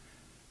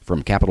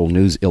From Capital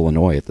News,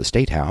 Illinois at the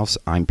State House,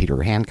 I'm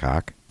Peter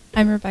Hancock.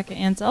 I'm Rebecca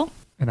Ansel.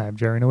 And I'm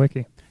Jerry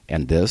Nowicki.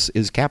 And this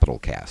is Capital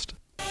Cast.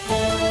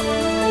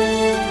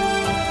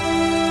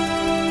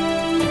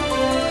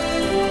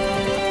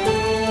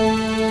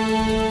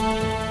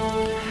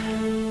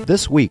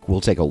 This week,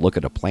 we'll take a look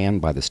at a plan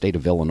by the state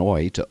of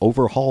Illinois to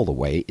overhaul the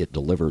way it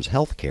delivers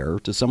health care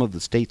to some of the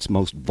state's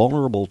most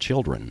vulnerable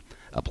children,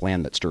 a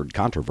plan that stirred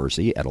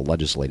controversy at a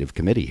legislative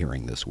committee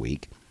hearing this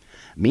week.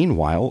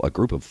 Meanwhile, a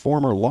group of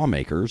former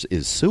lawmakers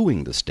is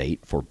suing the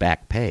state for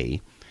back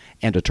pay,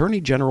 and Attorney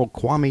General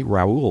Kwame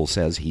Raoul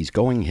says he's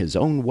going his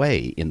own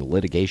way in the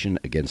litigation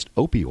against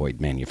opioid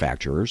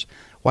manufacturers,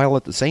 while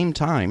at the same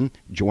time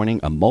joining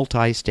a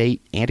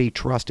multi-state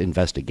antitrust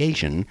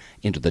investigation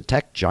into the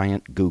tech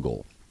giant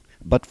Google.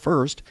 But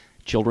first,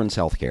 children's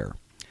health care.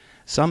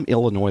 Some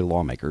Illinois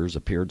lawmakers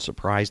appeared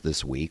surprised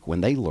this week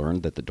when they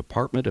learned that the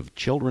Department of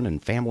Children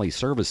and Family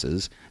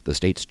Services, the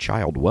state's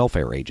child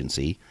welfare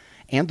agency,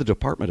 and the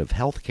Department of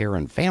Health Care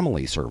and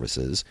Family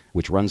Services,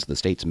 which runs the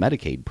state's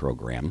Medicaid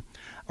program,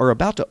 are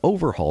about to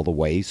overhaul the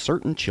way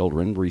certain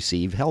children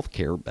receive health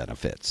care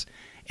benefits,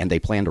 and they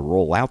plan to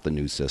roll out the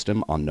new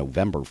system on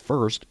November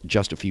 1st,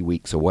 just a few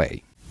weeks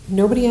away.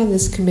 Nobody on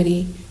this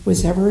committee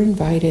was ever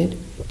invited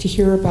to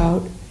hear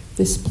about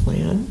this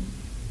plan,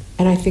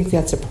 and I think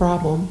that's a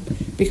problem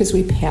because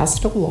we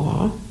passed a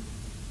law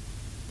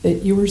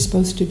that you were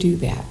supposed to do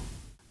that.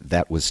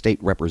 That was State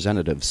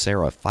Representative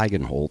Sarah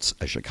Feigenholtz,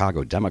 a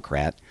Chicago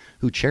Democrat,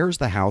 who chairs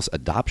the House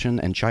Adoption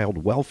and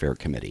Child Welfare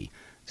Committee,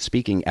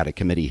 speaking at a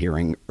committee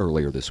hearing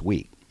earlier this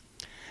week.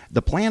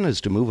 The plan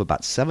is to move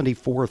about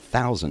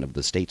 74,000 of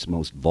the state's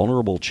most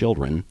vulnerable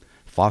children,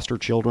 foster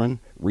children,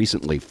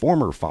 recently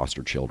former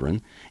foster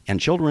children, and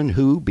children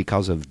who,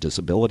 because of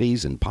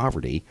disabilities and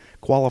poverty,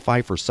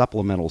 qualify for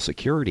supplemental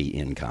security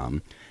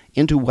income,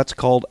 into what's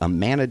called a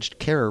managed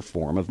care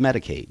form of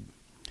Medicaid.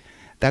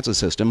 That's a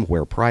system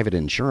where private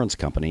insurance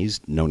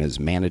companies, known as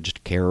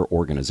managed care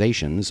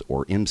organizations,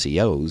 or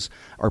MCOs,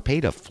 are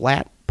paid a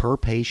flat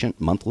per-patient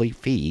monthly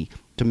fee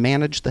to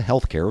manage the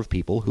health care of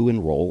people who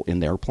enroll in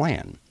their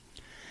plan.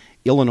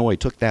 Illinois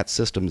took that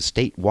system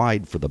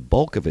statewide for the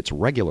bulk of its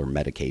regular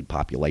Medicaid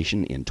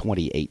population in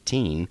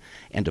 2018,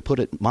 and to put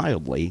it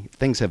mildly,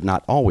 things have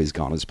not always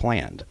gone as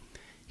planned.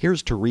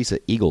 Here's Teresa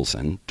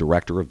Eagleson,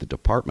 Director of the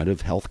Department of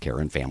Health Care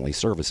and Family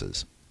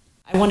Services.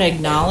 I want to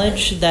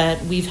acknowledge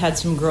that we've had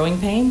some growing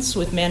pains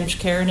with managed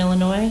care in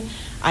Illinois.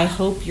 I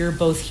hope you're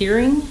both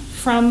hearing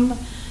from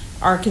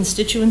our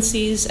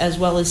constituencies as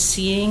well as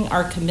seeing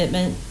our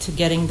commitment to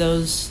getting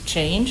those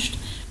changed.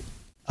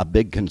 A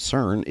big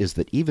concern is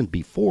that even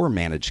before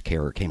managed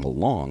care came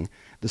along,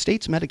 the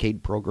state's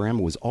Medicaid program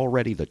was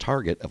already the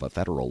target of a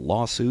federal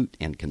lawsuit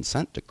and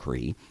consent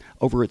decree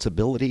over its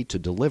ability to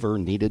deliver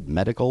needed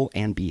medical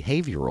and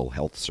behavioral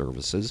health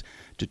services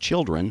to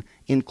children,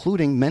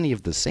 including many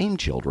of the same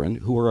children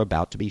who are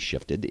about to be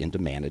shifted into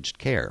managed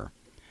care.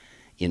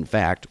 In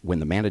fact, when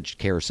the managed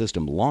care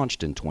system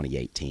launched in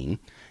 2018,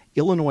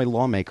 Illinois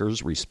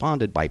lawmakers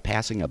responded by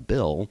passing a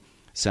bill,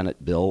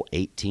 Senate Bill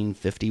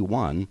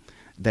 1851,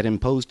 that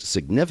imposed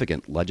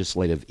significant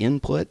legislative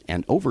input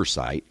and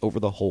oversight over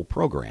the whole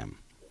program.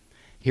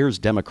 Here's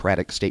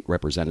Democratic State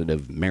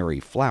Representative Mary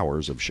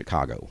Flowers of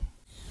Chicago.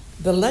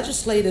 The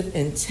legislative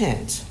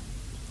intent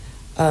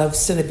of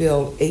Senate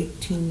Bill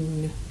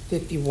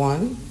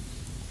 1851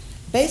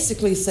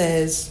 basically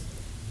says,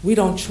 we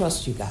don't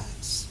trust you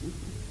guys.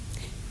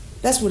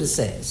 That's what it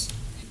says.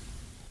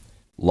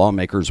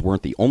 Lawmakers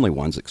weren't the only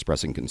ones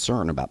expressing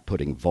concern about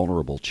putting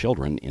vulnerable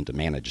children into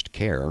managed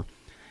care.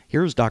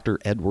 Here's Dr.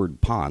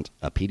 Edward Pont,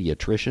 a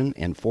pediatrician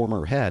and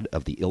former head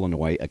of the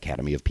Illinois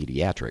Academy of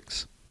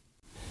Pediatrics.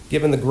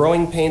 Given the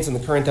growing pains in the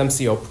current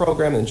MCO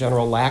program and the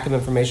general lack of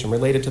information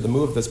related to the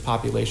move of this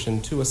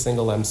population to a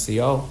single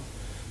MCO,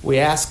 we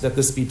ask that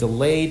this be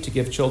delayed to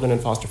give children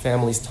and foster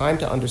families time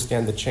to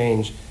understand the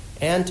change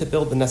and to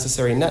build the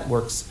necessary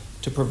networks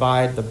to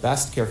provide the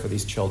best care for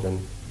these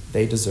children.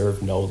 They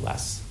deserve no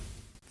less.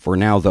 For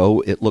now,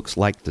 though, it looks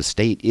like the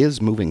state is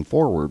moving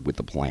forward with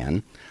the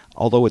plan,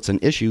 although it's an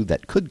issue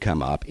that could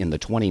come up in the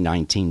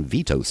 2019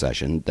 veto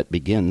session that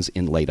begins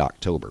in late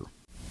October.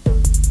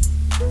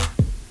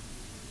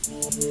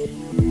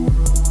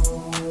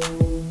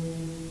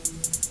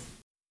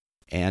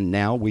 And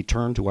now we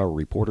turn to our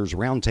Reporters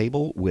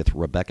Roundtable with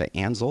Rebecca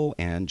Ansel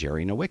and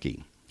Jerry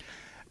Nowicki.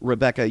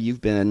 Rebecca,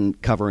 you've been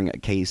covering a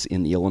case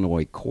in the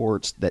Illinois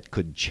courts that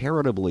could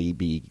charitably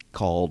be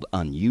called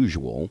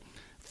unusual.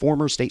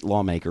 Former state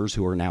lawmakers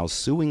who are now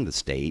suing the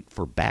state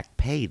for back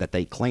pay that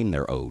they claim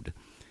they're owed.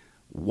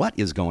 What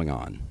is going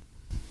on?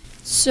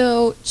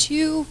 So,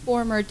 two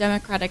former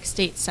Democratic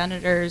state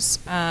senators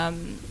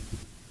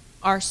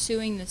are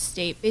suing the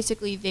state.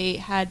 Basically, they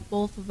had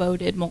both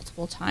voted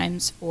multiple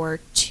times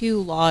for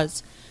two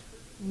laws,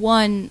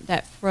 one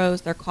that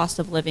froze their cost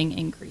of living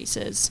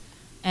increases,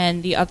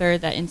 and the other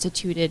that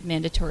instituted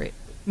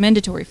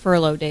mandatory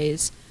furlough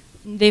days.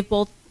 They've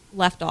both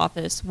left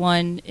office.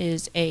 One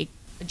is a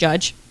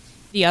judge.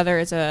 The other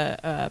is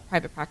a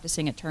private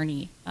practicing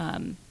attorney.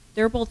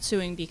 They're both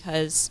suing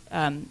because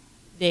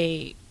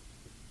they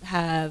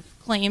have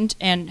claimed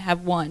and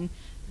have won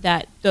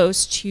that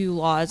those two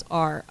laws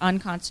are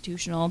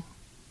unconstitutional.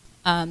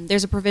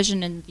 There's a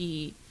provision in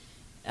the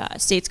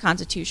state's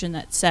constitution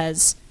that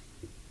says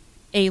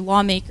a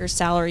lawmaker's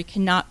salary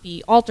cannot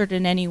be altered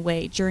in any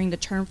way during the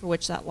term for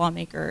which that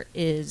lawmaker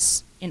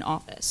is in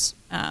office.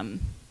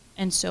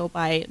 And so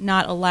by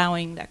not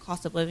allowing that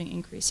cost of living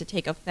increase to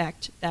take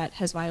effect, that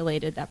has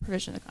violated that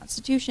provision of the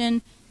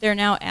Constitution. They're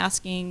now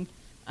asking,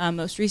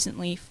 most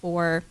recently,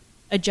 for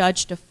a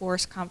judge to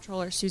force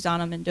Comptroller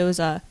Susana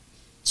Mendoza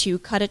to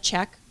cut a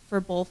check for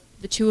both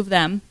the two of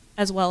them,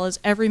 as well as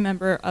every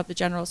member of the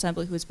General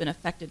Assembly who has been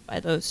affected by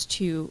those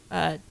two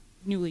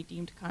newly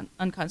deemed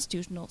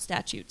unconstitutional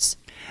statutes.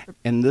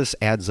 And this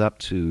adds up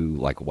to,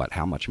 like, what?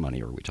 How much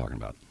money are we talking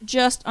about?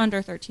 Just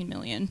under $13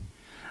 million.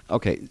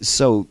 Okay,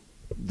 so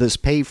this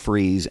pay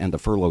freeze and the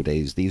furlough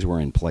days, these were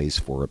in place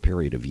for a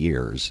period of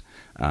years,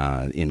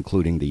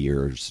 including the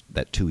years,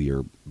 that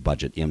 2-year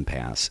budget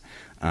impasse.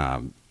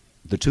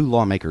 The two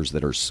lawmakers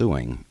that are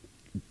suing,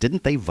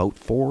 didn't they vote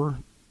for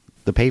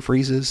the pay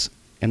freezes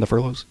and the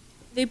furloughs?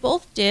 They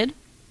both did,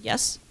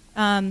 yes.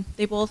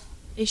 They both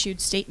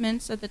issued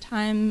statements at the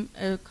time,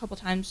 a couple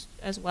times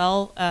as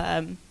well,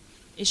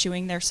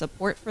 issuing their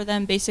support for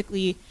them.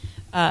 Basically,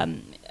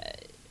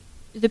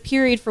 the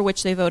period for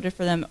which they voted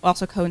for them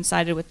also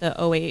coincided with the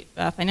 2008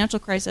 financial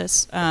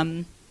crisis.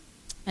 And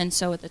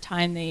so at the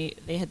time they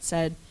had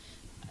said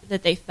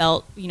that they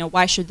felt,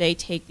 why should they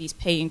take these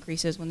pay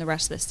increases when the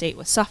rest of the state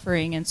was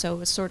suffering? And so it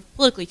was sort of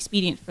politically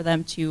expedient for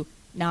them to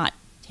not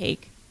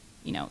take,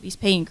 these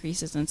pay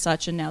increases and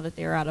such. And now that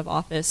they're out of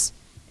office,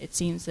 it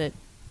seems that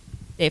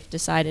they've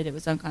decided it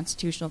was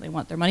unconstitutional. They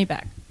want their money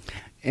back.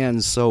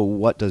 And so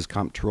what does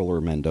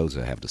Comptroller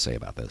Mendoza have to say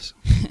about this?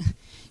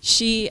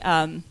 She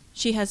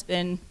has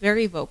been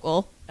very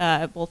vocal,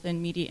 both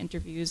in media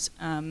interviews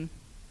and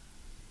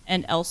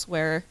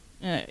elsewhere.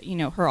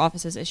 Her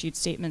office has issued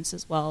statements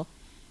as well.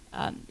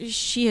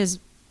 She has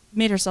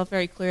made herself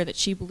very clear that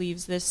she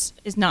believes this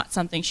is not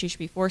something she should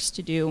be forced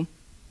to do.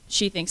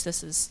 She thinks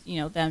this is,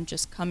 them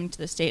just coming to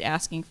the state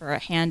asking for a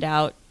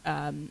handout.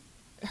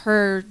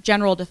 Her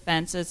general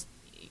defense is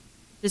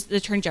the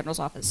Attorney General's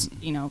office,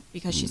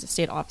 because she's a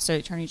state officer, the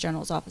Attorney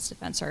General's office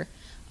defends her.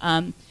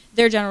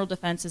 Their general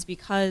defense is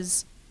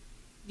because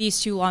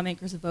these two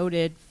lawmakers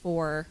voted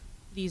for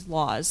these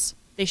laws,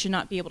 they should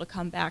not be able to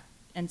come back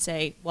and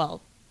say,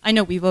 well, I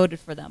know we voted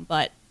for them,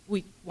 but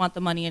we want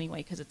the money anyway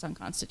because it's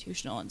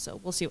unconstitutional, and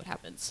so we'll see what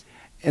happens.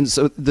 And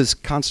so this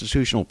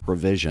constitutional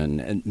provision,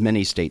 and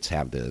many states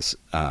have this,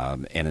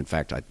 and in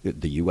fact,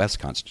 the U.S.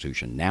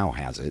 Constitution now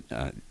has it,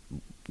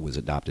 was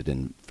adopted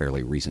in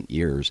fairly recent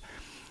years.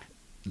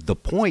 The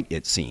point,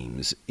 it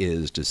seems,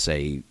 is to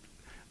say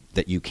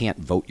that you can't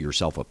vote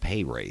yourself a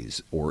pay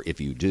raise, or if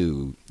you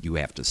do, you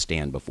have to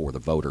stand before the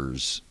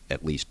voters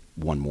at least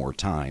one more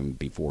time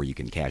before you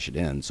can cash it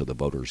in so the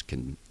voters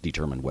can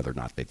determine whether or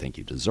not they think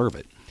you deserve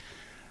it.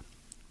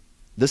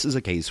 This is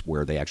a case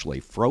where they actually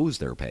froze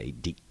their pay,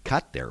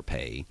 cut their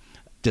pay.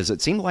 Does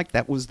it seem like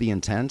that was the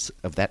intent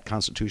of that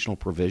constitutional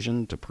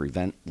provision, to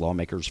prevent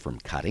lawmakers from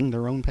cutting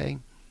their own pay?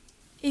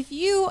 If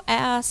you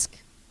ask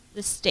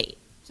the state,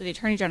 so the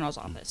Attorney General's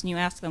office, and you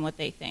ask them what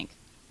they think,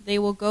 they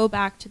will go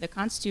back to the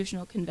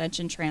Constitutional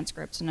Convention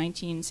transcripts in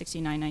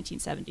 1969,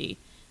 1970,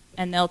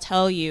 and they'll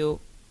tell you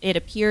it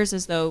appears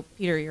as though,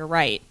 Peter, you're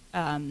right,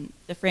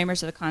 the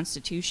framers of the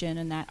Constitution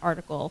in that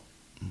article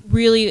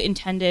really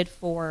intended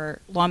for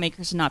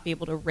lawmakers to not be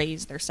able to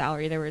raise their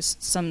salary. There was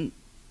some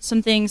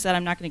things that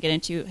I'm not going to get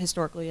into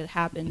historically that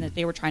happened that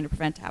they were trying to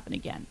prevent to happen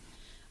again.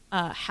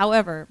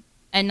 However,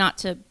 and not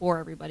to bore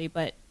everybody,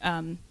 but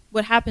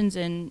what happens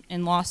in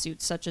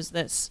lawsuits such as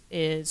this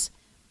is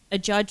a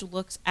judge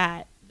looks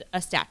at a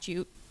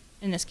statute,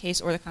 in this case,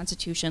 or the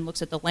Constitution,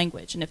 looks at the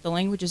language. And if the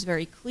language is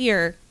very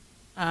clear,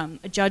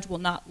 a judge will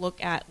not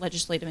look at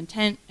legislative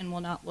intent and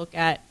will not look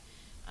at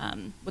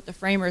what the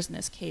framers in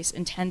this case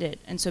intended.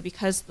 And so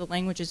because the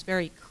language is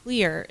very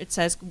clear, it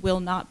says will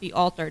not be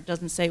altered,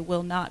 doesn't say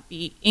will not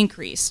be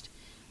increased.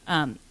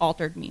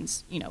 Altered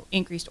means,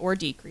 increased or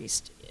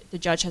decreased. The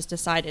judge has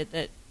decided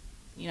that,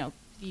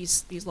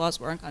 these laws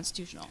were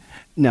unconstitutional.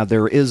 Now,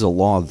 there is a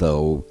law,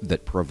 though,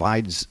 that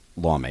provides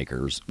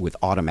lawmakers with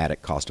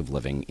automatic cost of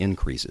living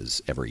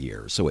increases every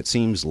year. So it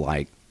seems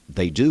like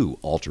they do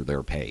alter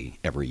their pay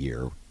every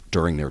year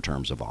during their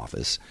terms of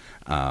office.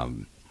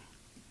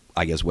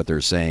 I guess what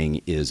they're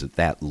saying is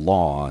that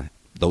law,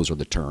 those are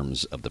the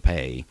terms of the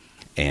pay,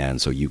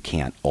 and so you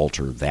can't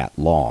alter that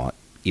law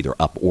either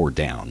up or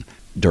down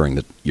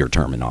during your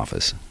term in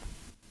office.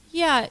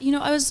 Yeah,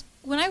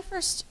 when I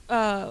first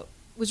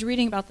was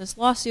reading about this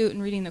lawsuit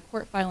and reading the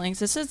court filings,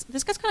 this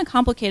gets kind of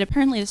complicated.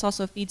 Apparently this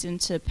also feeds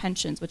into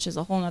pensions, which is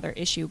a whole other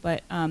issue,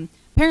 but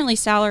apparently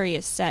salary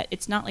is set.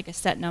 It's not like a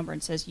set number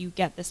and says you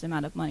get this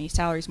amount of money.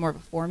 Salary is more of a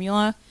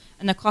formula,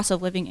 and the cost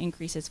of living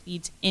increases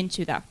feeds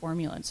into that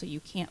formula, and so you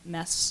can't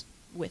mess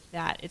with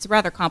that. It's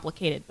rather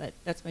complicated, but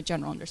that's my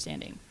general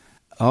understanding.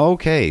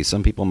 Okay,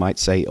 some people might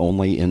say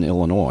only in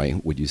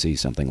Illinois would you see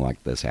something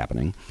like this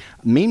happening.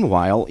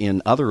 Meanwhile,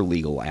 in other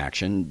legal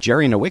action,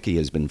 Jerry Nowicki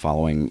has been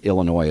following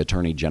Illinois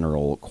Attorney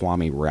General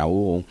Kwame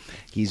Raoul.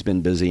 He's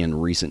been busy in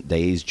recent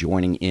days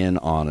joining in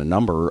on a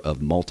number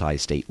of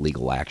multi-state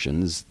legal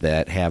actions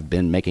that have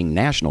been making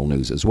national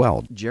news as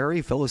well.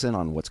 Jerry, fill us in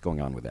on what's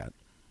going on with that.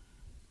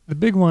 The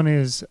big one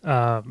is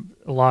a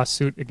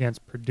lawsuit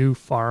against Purdue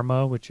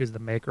Pharma, which is the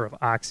maker of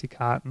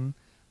OxyContin.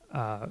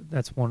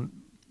 That's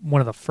one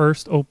of the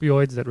first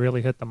opioids that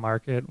really hit the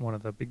market, one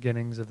of the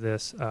beginnings of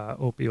this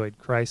opioid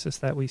crisis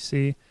that we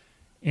see.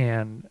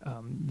 And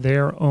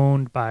they're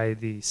owned by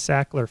the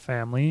Sackler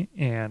family,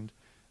 and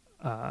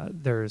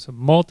there's a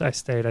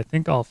multi-state, I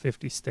think all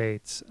 50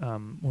 states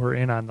were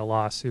in on the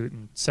lawsuit,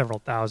 and several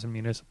thousand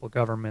municipal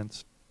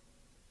governments.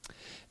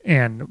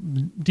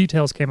 And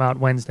details came out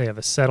Wednesday of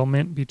a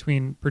settlement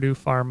between Purdue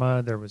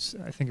Pharma. There was,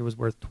 I think it was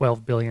worth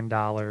 $12 billion.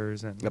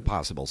 And a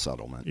possible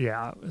settlement.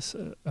 Yeah,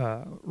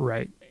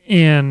 right.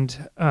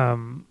 And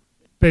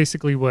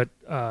basically what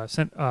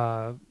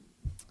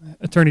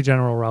Attorney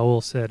General Raoul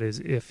said is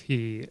if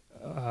the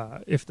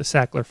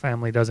Sackler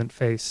family doesn't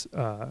face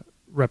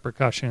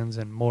repercussions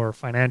and more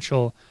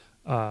financial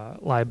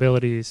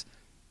liabilities,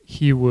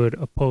 he would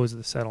oppose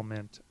the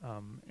settlement,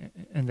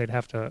 and they'd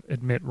have to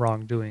admit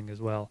wrongdoing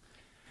as well.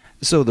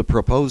 So the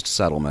proposed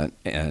settlement,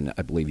 and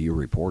I believe you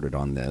reported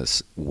on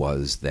this,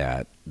 was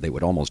that they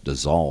would almost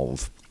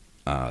dissolve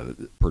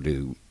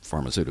Purdue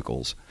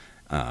Pharmaceuticals,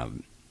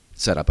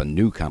 set up a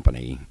new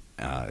company,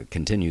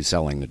 continue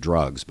selling the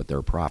drugs, but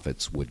their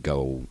profits would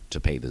go to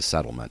pay the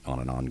settlement on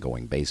an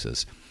ongoing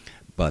basis.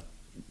 But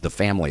the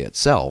family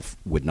itself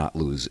would not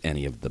lose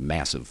any of the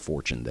massive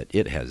fortune that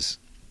it has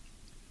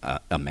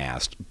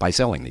amassed by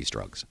selling these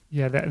drugs.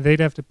 Yeah, they'd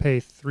have to pay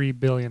 $3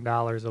 billion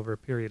over a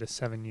period of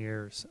 7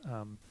 years,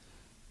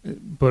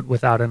 but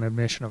without an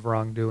admission of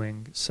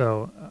wrongdoing.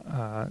 So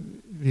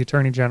the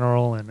Attorney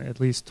General and at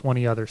least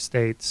 20 other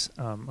states,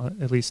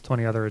 at least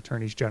 20 other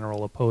Attorneys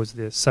General opposed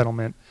this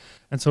settlement.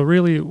 And so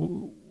really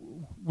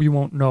we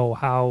won't know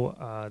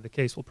how the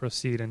case will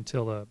proceed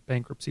until a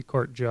bankruptcy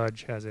court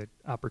judge has an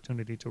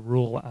opportunity to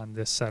rule on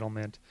this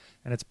settlement.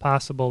 And it's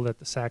possible that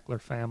the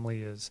Sackler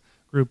family is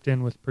grouped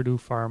in with Purdue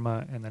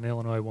Pharma, and then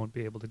Illinois won't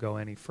be able to go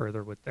any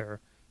further with their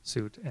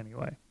suit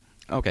anyway.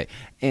 Okay.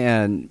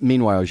 And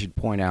meanwhile, I should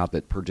point out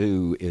that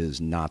Purdue is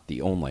not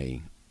the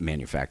only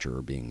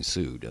manufacturer being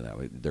sued.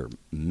 There are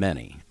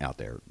many out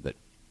there that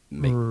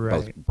make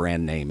both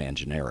brand name and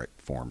generic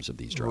forms of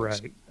these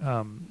drugs. Right.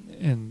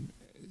 And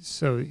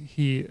so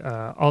he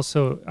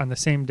also, on the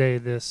same day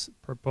this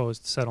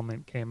proposed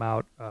settlement came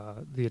out,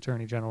 the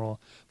Attorney General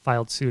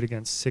filed suit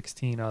against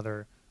 16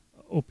 other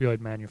opioid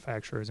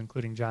manufacturers,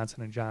 including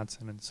Johnson &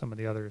 Johnson and some of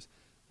the others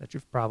that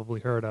you've probably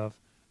heard of.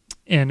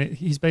 And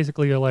he's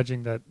basically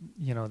alleging that,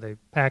 they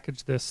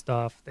packaged this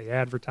stuff, they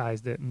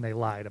advertised it, and they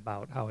lied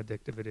about how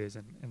addictive it is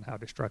and how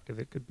destructive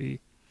it could be.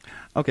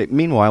 Okay,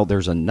 meanwhile,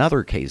 there's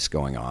another case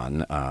going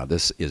on.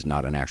 This is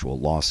not an actual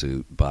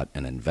lawsuit, but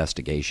an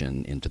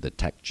investigation into the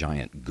tech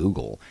giant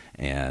Google.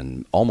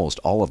 And almost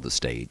all of the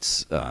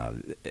states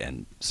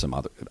and some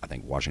other, I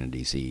think Washington,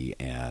 D.C.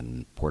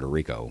 and Puerto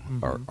Rico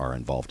are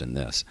involved in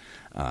this.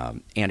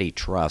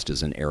 Antitrust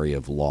is an area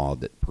of law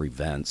that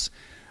prevents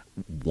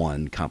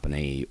one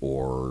company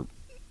or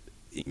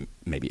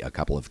maybe a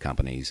couple of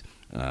companies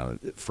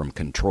from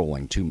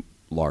controlling too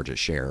large a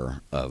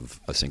share of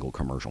a single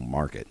commercial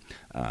market.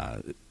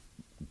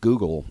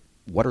 Google,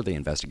 what are they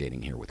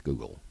investigating here with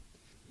Google?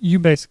 You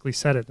basically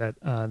said it, that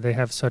they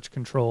have such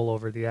control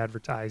over the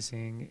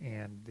advertising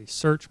and the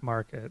search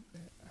market.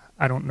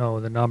 I don't know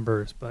the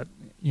numbers, but,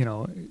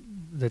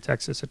 the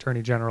Texas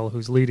Attorney General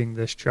who's leading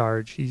this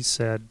charge, he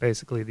said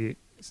basically the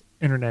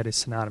internet is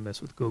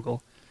synonymous with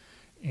Google.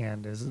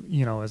 And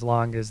as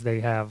long as they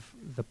have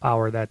the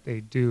power that they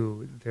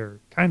do, they're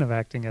kind of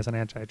acting as an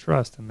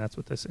antitrust, and that's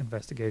what this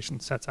investigation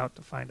sets out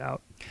to find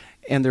out.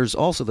 And there's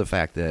also the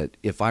fact that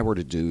if I were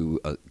to do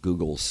a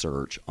Google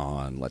search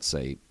on, let's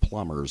say,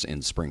 plumbers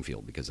in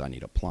Springfield, because I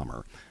need a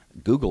plumber,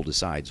 Google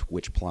decides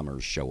which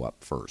plumbers show up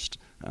first,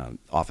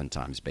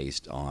 oftentimes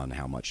based on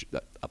how much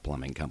a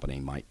plumbing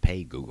company might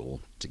pay Google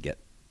to get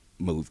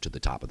moved to the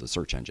top of the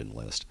search engine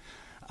list.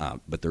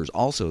 But there's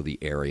also the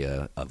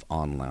area of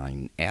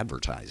online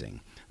advertising,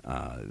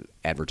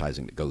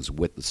 advertising that goes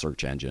with the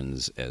search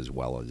engines as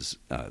well as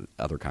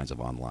other kinds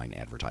of online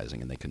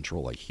advertising, and they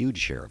control a huge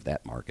share of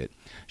that market.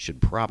 Should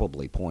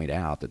probably point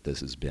out that this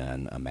has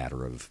been a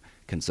matter of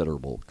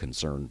considerable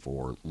concern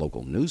for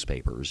local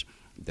newspapers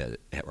that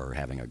are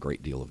having a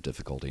great deal of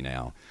difficulty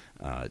now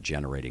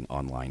generating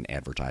online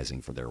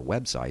advertising for their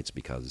websites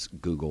because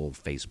Google,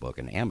 Facebook,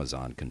 and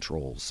Amazon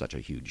control such a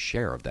huge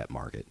share of that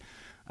market.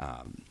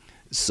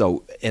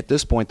 So at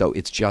this point, though,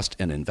 it's just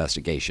an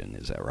investigation.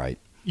 Is that right?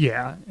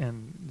 Yeah,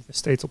 and the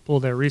states will pool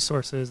their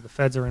resources. The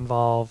feds are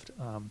involved,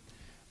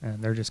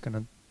 and they're just going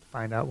to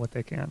find out what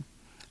they can.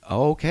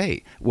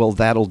 Okay. Well,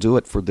 that'll do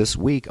it for this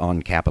week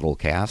on Capital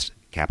Cast.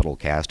 Capital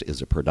Cast is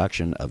a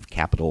production of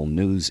Capital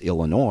News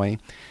Illinois.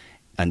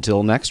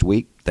 Until next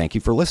week, thank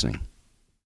you for listening.